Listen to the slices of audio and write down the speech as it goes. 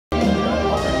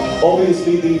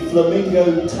Obviously, the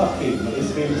flamingo tucking is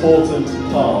an important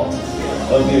part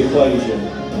of the equation.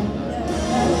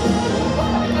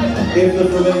 If the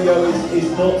flamingo is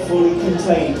not fully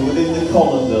contained within the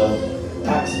colander,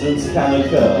 accidents can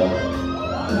occur.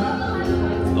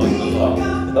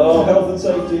 Oh, health and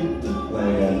safety.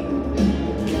 There you go.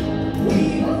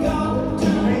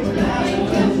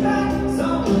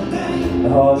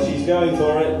 Oh, she's going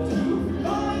for it.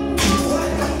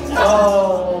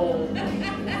 Oh.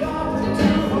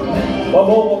 One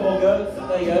more go.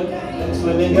 There you go. Next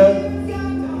flamingo.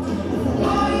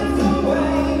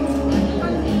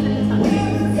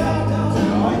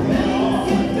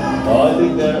 Oh, I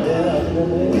think they're there. I think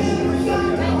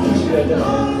they're there.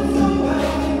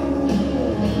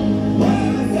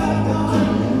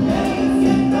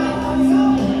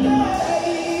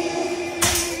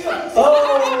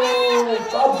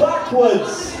 Oh,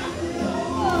 backwards.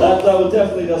 That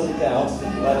definitely doesn't count.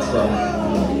 That's fine.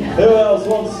 Who else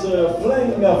wants to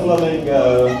fling a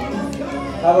flamingo?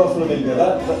 Have a flamingo.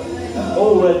 That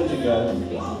all ready to go.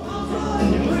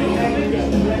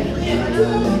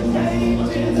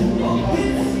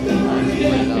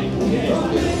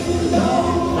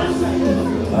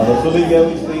 Now the flamingo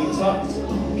is being tucked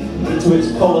into its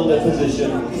colander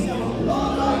position.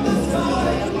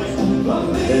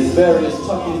 There's various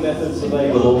tucking methods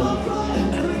available.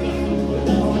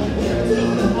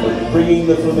 Bringing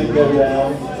the flamingo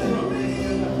down.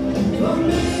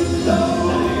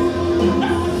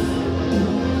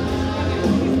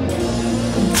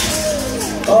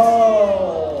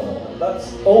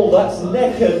 That's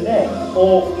neck and neck,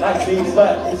 or actually it's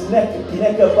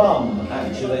neck a bum,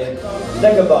 actually.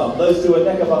 Neck a bum, those two are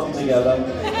neck a bum together.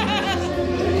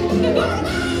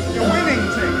 You're winning,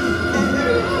 Tim.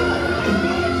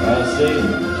 See.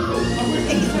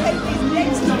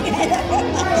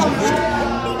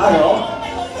 Hang on.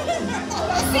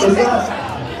 Is that?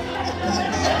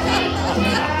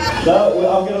 No,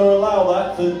 I'm going to allow that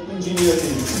for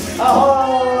ingenuity.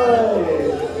 Ahoy!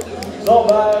 Not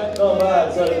bad, not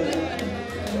bad. So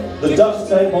the duct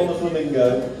tape on the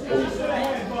flamingo.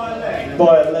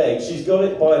 By a leg. She's got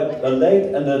it by a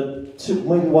leg and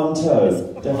maybe one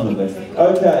toe. Definitely.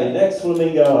 Okay, next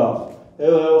flamingo up.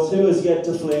 Who else? Who has yet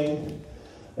to fling?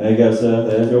 There you go, sir.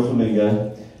 There's your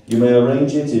flamingo. You may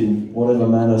arrange it in whatever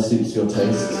manner suits your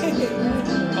taste.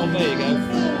 Oh, there you go.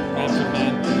 Random man.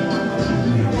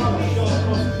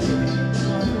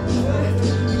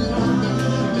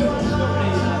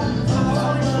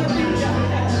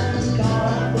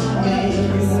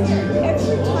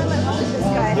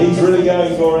 He's really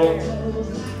going for it.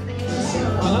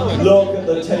 Look at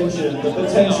the tension, the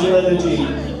potential energy.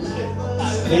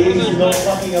 He's not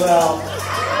fucking about,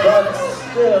 but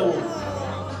still,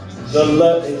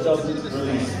 it doesn't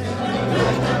release.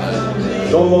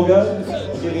 One more go?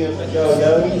 Giving it a go.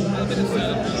 There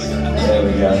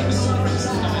we go.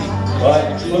 Right,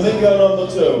 flamingo number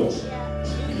 2.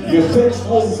 You pitched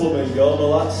one flamingo,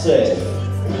 well that's safe.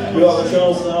 You have a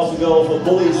chance now to go for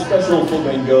Bully's special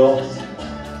flamingo.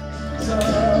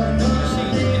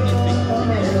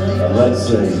 And let's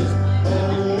see.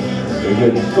 We're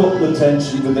going to cut the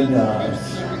tension with a knife.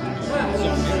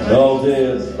 Oh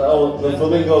dear, the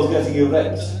flamingo's getting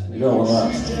erect. You don't want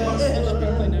that.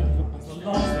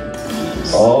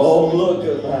 Oh, look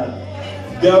at that.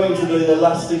 Going to the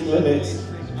elastic limit.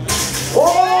 Oh!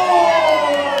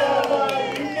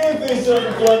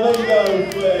 Magnificent flamingo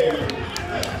fling.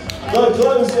 The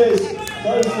closest to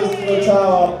the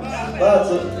tower. That's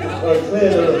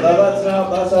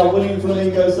that's our winning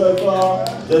flamingo so far.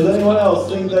 Does anyone else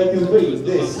think they can beat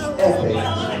this epic?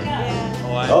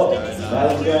 Oh,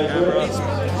 that's going for it.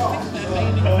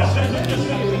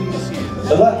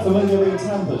 Has that flamingo been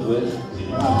tampered with?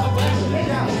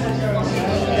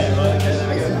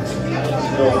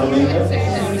 Your flamingo?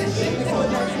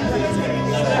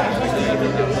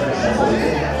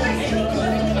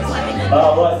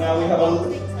 Right now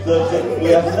we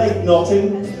have leg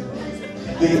knotting.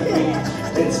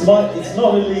 It's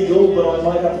not illegal, but I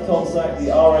might have to contact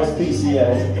the RSPCA.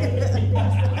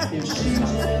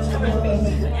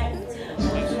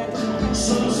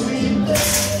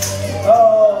 Oh!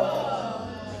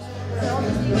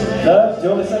 No? Do you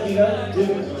want a second go? Do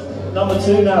number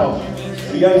 2 now.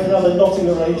 We're going for another knotting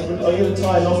arrangement. Are you going to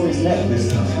tie a knot in his neck this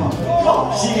time?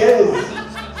 Oh, she is!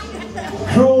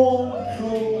 Cruel,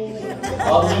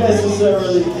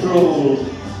 unnecessarily cruel.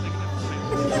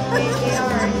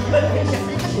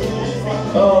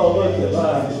 Oh, look at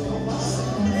that.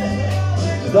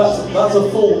 That's a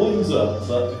full Windsor.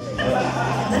 But,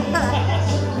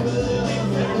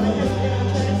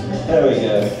 there we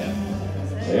go.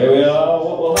 Here we are.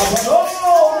 What will happen? Oh,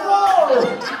 no!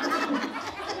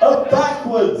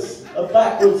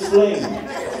 backwards fling.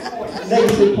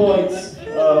 Negative points.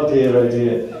 Oh dear.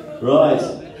 Right.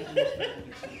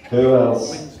 Who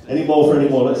else? Any more for any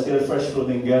more? Let's get a fresh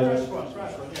flamingo.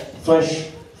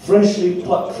 Freshly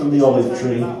plucked from the olive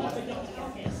tree.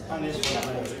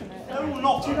 They're all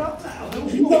knotted up now.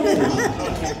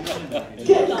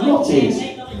 Get knotted.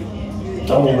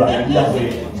 All right, lovely.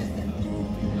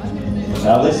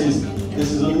 Now this is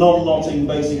a non-knotting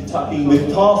basic tucking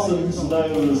with Parson's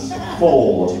nose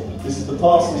forward. This is the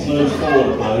Parson's nose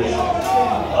forward approach.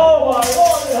 Oh my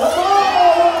God!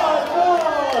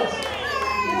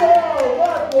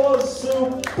 That was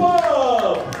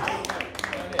superb!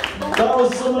 That was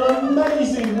some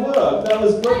amazing work. That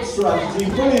was great strategy,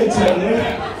 brilliant technique.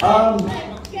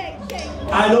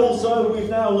 And also we've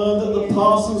now learned that the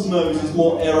Parson's nose is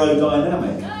more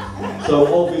aerodynamic. So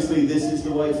obviously this is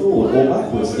the way forward, or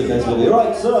backwards, depends what you're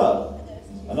right, sir.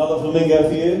 Another flamingo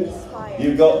for you.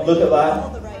 You've got, look at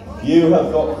that. You have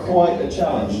got quite a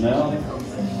challenge now.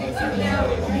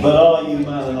 But are you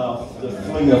man enough to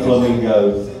fling a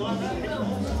flamingo?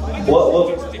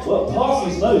 Well,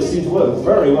 Parson's nose seemed to work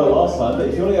very well last time, but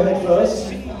if you want to go head first,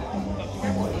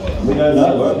 we don't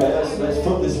know. Okay, let's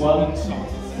put this one.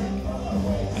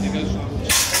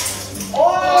 Oh!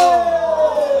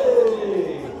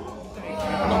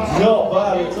 Not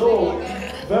bad at all.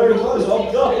 Very close. Oh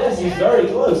God, yes, he's very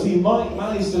close. He might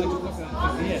manage to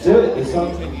do it this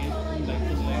time.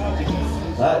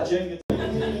 That jenga.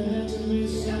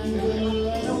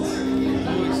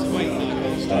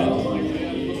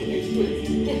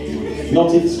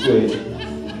 Knotted squid.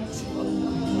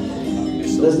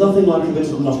 There's nothing like a bit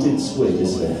of knotted squid,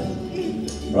 is there?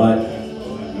 Right,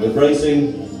 we're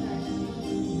bracing.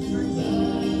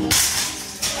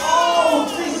 Oh,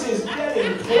 this is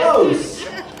getting close.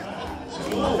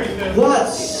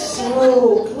 That's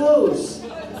so close.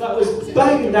 That was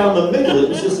banging down the middle. It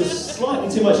was just a slightly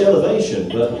too much elevation,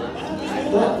 but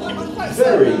that's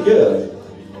very good.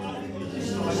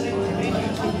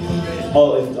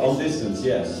 Oh, on distance,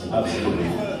 yes, absolutely.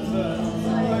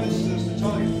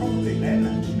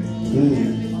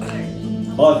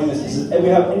 Oh, I think this is. We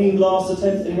have any last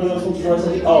attempt? Anyone else want to try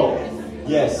something? Oh,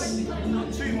 yes.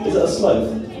 Is it a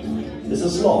slope? It's a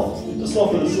sloth. A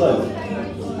sloth and a slope.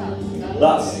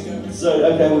 That's so.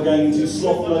 Okay, we're going to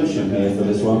sloth motion here for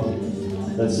this one.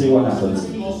 Let's see what happens.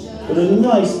 But a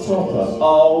nice topper.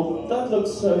 Oh, that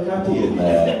looks so happy in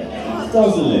there,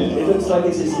 doesn't it? It looks like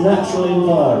it's its natural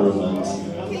environment.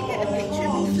 You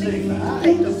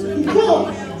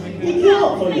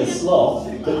can't fling a sloth,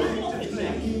 but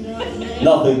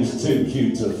nothing's too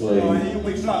cute to fling.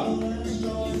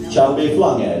 Shall be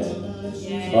flung, Ed?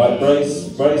 Right, brace.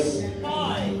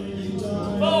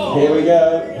 Here we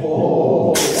go. Oh.